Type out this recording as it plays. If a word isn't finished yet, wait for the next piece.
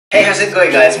Hey, how's it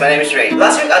going guys? My name is Ray.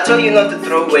 Last week I told you not to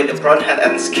throw away the prawn head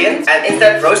and skin and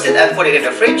instead roast it and put it in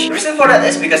the fridge. The reason for that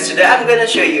is because today I'm gonna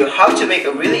show you how to make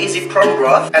a really easy prawn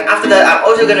broth, and after that I'm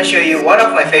also gonna show you one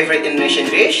of my favorite Indonesian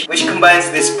dish which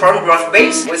combines this prawn broth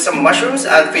base with some mushrooms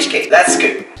and fish cake. Let's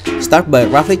go! Start by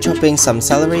roughly chopping some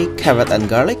celery, carrot and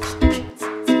garlic.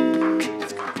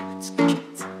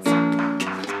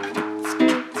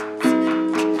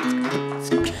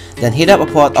 Then heat up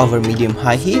a pot over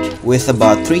medium-high heat with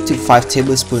about 3 to 5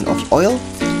 tablespoons of oil.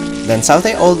 Then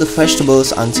saute all the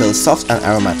vegetables until soft and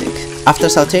aromatic. After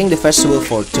sauteing the vegetable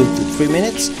for 2 to 3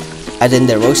 minutes, add in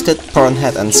the roasted prawn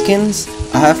head and skins.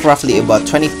 I have roughly about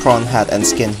 20 prawn head and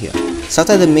skin here.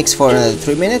 Saute the mix for another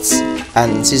 3 minutes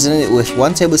and season it with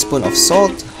 1 tablespoon of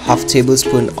salt, half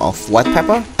tablespoon of white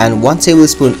pepper, and 1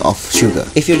 tablespoon of sugar.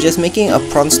 If you're just making a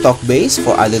prawn stock base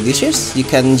for other dishes, you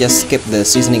can just skip the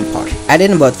seasoning part. Add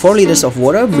in about 4 liters of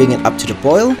water, bring it up to the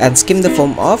boil, and skim the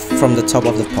foam off from the top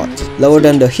of the pot. Lower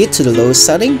down the heat to the lowest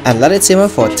setting and let it simmer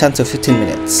for 10 to 15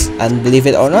 minutes. And believe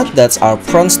it or not, that's our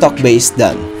prawn stock base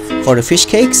done. For the fish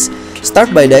cakes,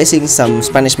 start by dicing some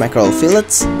Spanish mackerel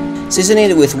fillets. Season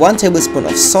it with 1 tablespoon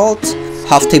of salt,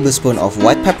 half tablespoon of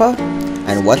white pepper,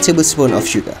 and 1 tablespoon of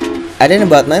sugar. Add in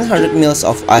about 900 ml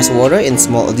of ice water in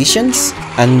small additions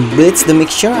and blitz the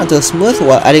mixture until smooth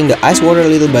while adding the ice water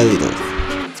little by little.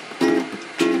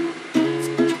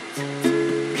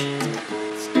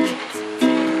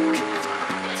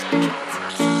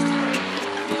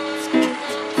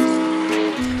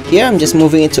 Here I'm just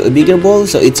moving it to a bigger bowl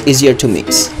so it's easier to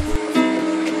mix.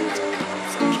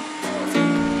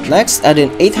 Next, add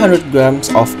in 800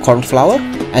 grams of corn flour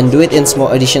and do it in small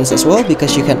additions as well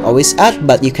because you can always add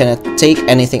but you cannot take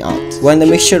anything out. When the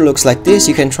mixture looks like this,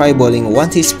 you can try boiling 1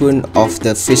 teaspoon of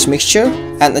the fish mixture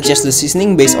and adjust the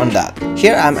seasoning based on that.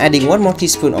 Here I'm adding 1 more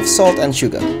teaspoon of salt and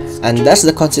sugar, and that's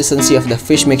the consistency of the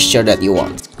fish mixture that you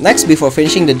want. Next, before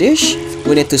finishing the dish,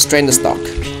 we need to strain the stock.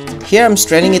 Here I'm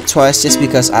straining it twice just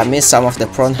because I missed some of the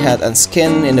prawn head and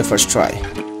skin in the first try.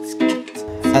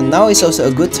 And now is also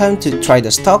a good time to try the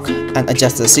stock and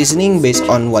adjust the seasoning based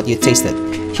on what you tasted.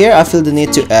 Here I feel the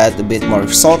need to add a bit more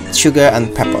salt, sugar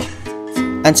and pepper.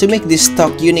 And to make this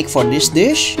stock unique for this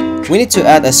dish, we need to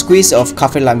add a squeeze of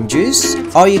Kaffir lime juice,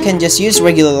 or you can just use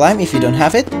regular lime if you don't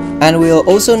have it. And we'll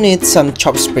also need some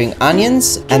chopped spring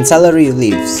onions and celery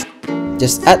leaves.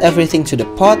 Just add everything to the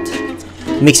pot,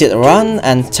 mix it around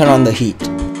and turn on the heat.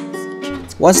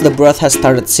 Once the broth has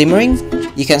started simmering,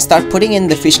 you can start putting in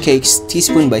the fish cakes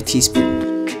teaspoon by teaspoon.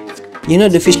 You know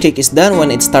the fish cake is done when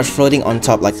it starts floating on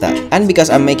top like that. And because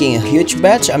I'm making a huge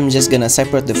batch, I'm just gonna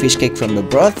separate the fish cake from the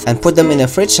broth and put them in the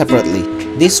fridge separately.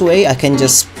 This way I can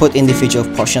just put individual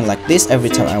portion like this every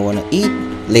time I wanna eat,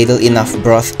 ladle enough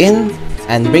broth in,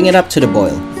 and bring it up to the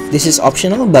boil. This is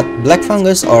optional, but black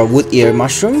fungus or wood ear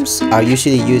mushrooms are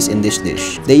usually used in this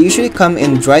dish. They usually come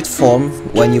in dried form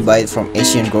when you buy it from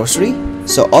Asian grocery.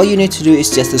 So all you need to do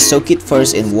is just to soak it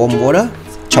first in warm water,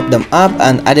 chop them up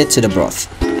and add it to the broth,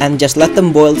 and just let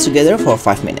them boil together for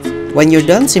 5 minutes. When you're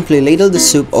done, simply ladle the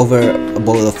soup over a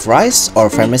bowl of rice or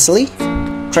vermicelli.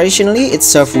 Traditionally, it's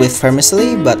served with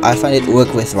vermicelli, but I find it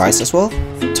work with rice as well.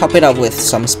 Top it up with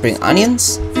some spring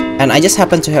onions, and I just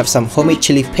happen to have some homemade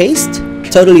chili paste.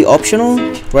 Totally optional,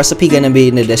 recipe gonna be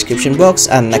in the description box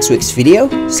and next week's video,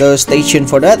 so stay tuned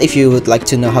for that if you would like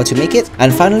to know how to make it.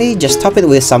 And finally, just top it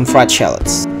with some fried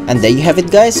shallots. And there you have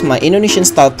it guys, my Indonesian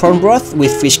style prawn broth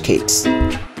with fish cakes.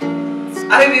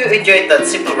 I hope you enjoyed that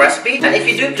simple recipe, and if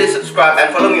you do, please subscribe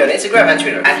and follow me on Instagram and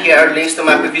Twitter. And here are links to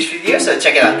my previous videos, so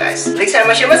check it out guys. Links and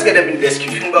measurements gonna be in the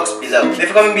description box below.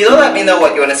 Leave a comment below, let me know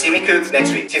what you wanna see me cook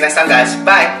next week. See you next time guys,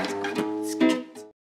 bye!